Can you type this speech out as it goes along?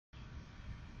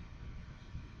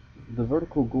The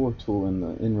vertical Gore tool in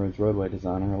the Inroads Roadway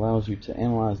Designer allows you to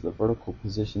analyze the vertical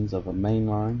positions of a main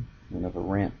line and of a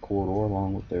ramp corridor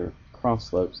along with their cross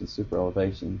slopes and super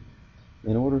elevation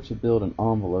in order to build an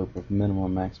envelope of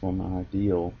minimum, maximum, and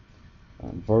ideal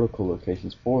vertical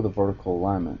locations for the vertical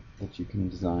alignment that you can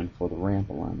design for the ramp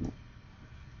alignment.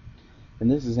 In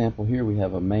this example here we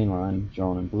have a main line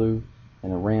drawn in blue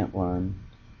and a ramp line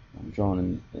drawn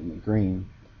in the green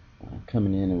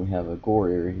coming in, and we have a Gore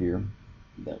area here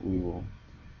that we will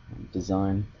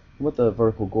design. What the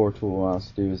vertical Gore tool allows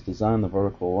us to do is design the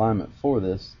vertical alignment for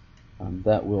this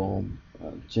that will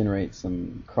generate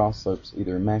some cross slopes,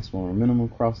 either maximum or minimum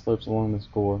cross slopes along this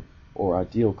Gore, or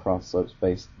ideal cross slopes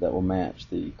that will match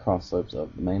the cross slopes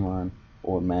of the main line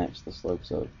or match the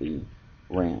slopes of the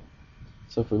ramp.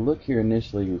 So if we look here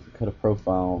initially, we cut a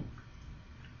profile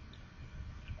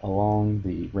along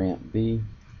the ramp B.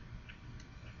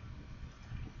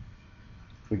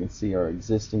 We can see our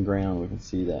existing ground. We can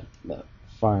see that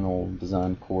final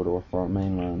design corridor for our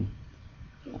main line.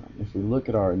 If we look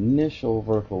at our initial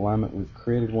vertical alignment, we've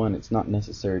created one. It's not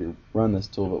necessary to run this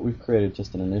tool, but we've created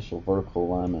just an initial vertical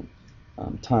alignment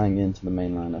tying into the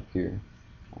main line up here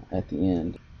at the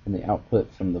end. And the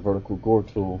output from the vertical Gore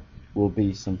tool will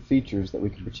be some features that we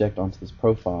can project onto this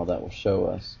profile that will show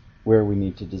us where we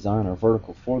need to design our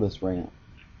vertical for this ramp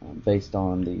based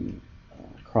on the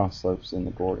cross slopes in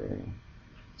the Gore area.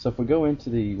 So if we go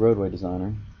into the Roadway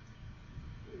Designer,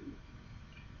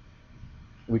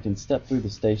 we can step through the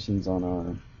stations on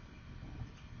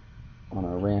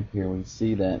our ramp here. We can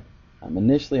see that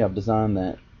initially I've designed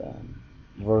that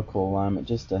vertical alignment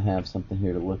just to have something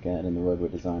here to look at in the Roadway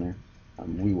Designer.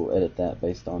 We will edit that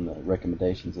based on the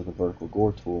recommendations of the vertical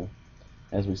Gore tool.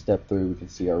 As we step through, we can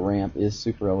see our ramp is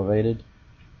super elevated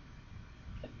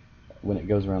when it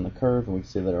goes around the curve, and we can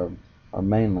see that our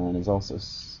main line is also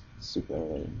super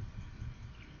elevated.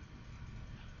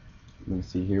 We can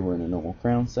see here we're in a normal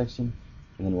crown section,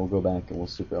 and then we'll go back and we'll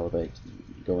super elevate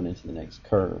going into the next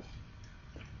curve.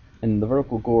 And the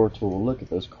vertical Gore tool will look at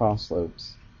those cross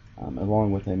slopes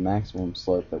along with a maximum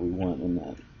slope that we want in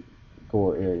that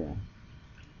Gore area.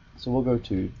 So we'll go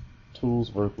to Tools,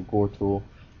 Vertical Gore tool,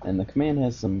 and the command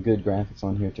has some good graphics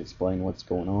on here to explain what's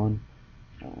going on.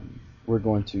 We're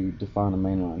going to define a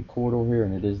mainline corridor here,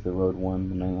 and it is the Road 1,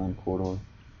 the mainline corridor.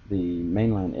 The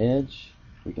mainline edge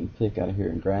we can pick out of here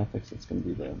in graphics. It's going to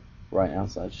be the right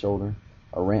outside shoulder.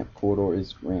 Our ramp corridor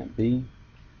is ramp B.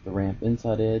 The ramp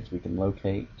inside edge we can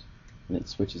locate, and it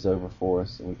switches over for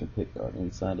us, and we can pick our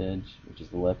inside edge, which is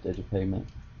the left edge of pavement,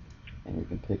 and we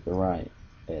can pick the right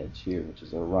edge here, which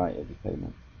is our right edge of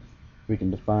pavement. We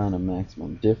can define a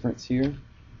maximum difference here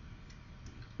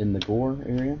in the Gore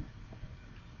area,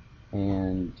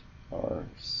 and our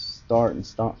start and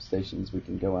stop stations we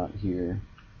can go out here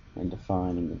and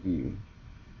define in the view.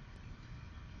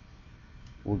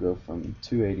 We'll go from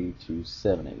 280 to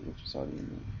 780, which is already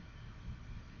in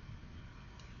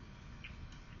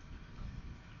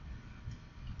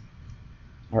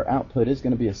there. Our output is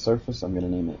going to be a surface. I'm going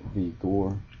to name it V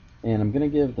Gore, and I'm going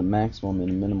to give the maximum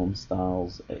and minimum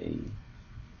styles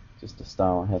just a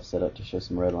style I have set up to show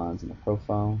some red lines in the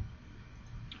profile.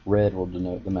 Red will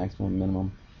denote the maximum and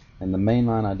minimum, and the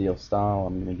mainline ideal style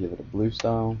I'm going to give it a blue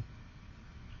style,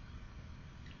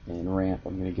 and ramp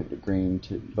I'm going to give it a green,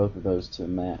 to both of those to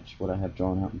match what I have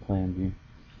drawn out in plan view.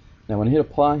 Now when I hit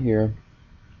apply here,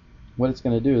 what it's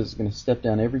going to do is it's going to step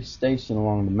down every station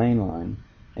along the main line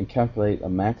and calculate a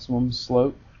maximum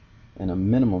slope and a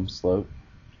minimum slope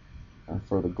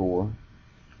for the Gore,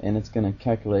 and it's going to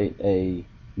calculate a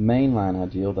mainline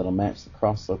ideal that'll match the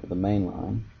cross slope of the main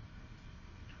line,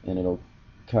 and it'll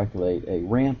calculate a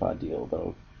ramp ideal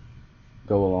that'll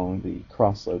go along the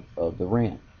cross slope of the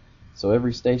ramp. So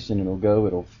every station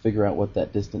it'll figure out what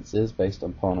that distance is based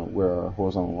upon where our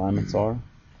horizontal alignments are,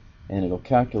 and it'll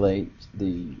calculate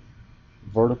the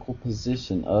vertical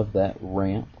position of that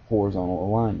ramp horizontal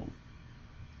alignment.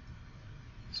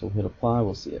 So we'll hit apply,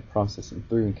 we'll see it processing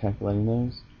through and calculating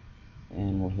those,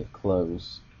 and we'll hit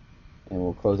close, and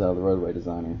we'll close out of the Roadway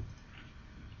Designer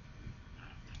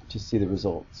to see the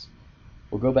results.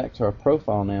 We'll go back to our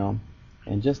profile now,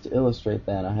 and just to illustrate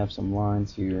that, I have some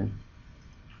lines here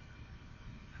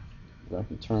that I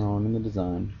can turn on in the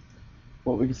design.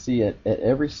 What we can see at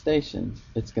every station,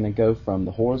 it's going to go from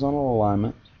the horizontal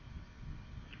alignment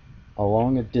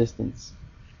along a distance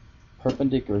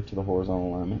perpendicular to the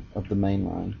horizontal alignment of the main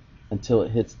line until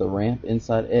it hits the ramp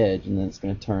inside edge, and then it's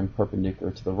going to turn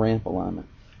perpendicular to the ramp alignment,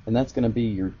 and that's going to be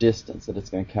your distance that it's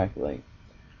going to calculate.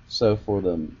 So for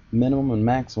the minimum and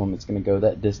maximum, it's going to go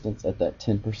that distance at that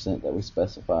 10% that we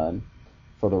specified.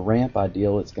 For the ramp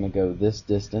ideal, it's going to go this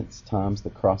distance times the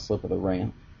cross slope of the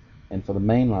ramp, And for the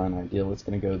main line ideal, it's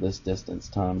going to go this distance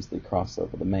times the cross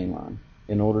slope of the main line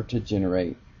in order to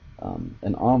generate an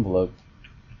envelope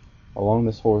along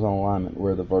this horizontal alignment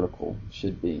where the vertical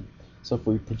should be. So if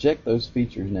we project those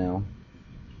features now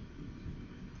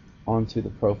onto the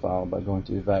profile by going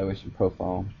to Evaluation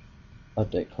Profile,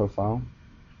 Update Profile,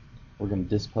 we're going to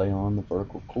display on the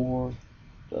vertical core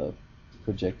the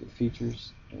projected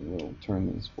features, and we'll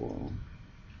turn these four on.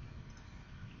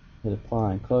 Hit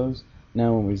Apply and Close.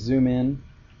 Now when we zoom in,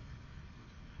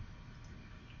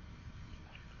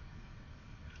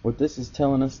 what this is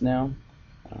telling us now,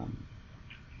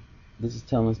 this is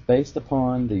telling us based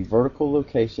upon the vertical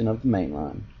location of the main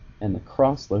line and the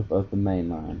cross slope of the main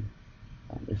line,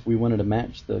 if we wanted to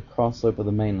match the cross slope of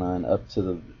the main line up to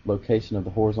the location of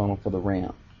the horizontal for the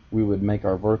ramp, we would make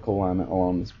our vertical alignment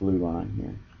along this blue line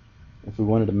here. If we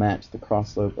wanted to match the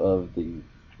cross slope of the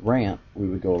ramp, we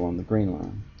would go along the green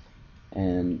line.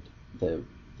 And the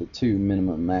two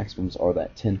minimum maximums are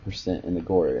that 10% in the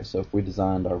Gore area. So if we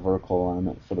designed our vertical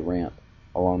alignment for the ramp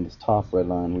along this top red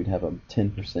line, we'd have a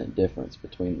 10% difference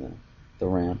between the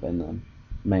ramp and the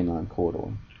mainline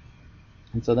corridor.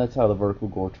 And so that's how the vertical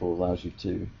Gore tool allows you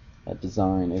to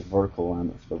design a vertical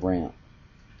alignment for the ramp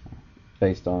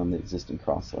based on the existing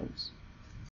cross slopes.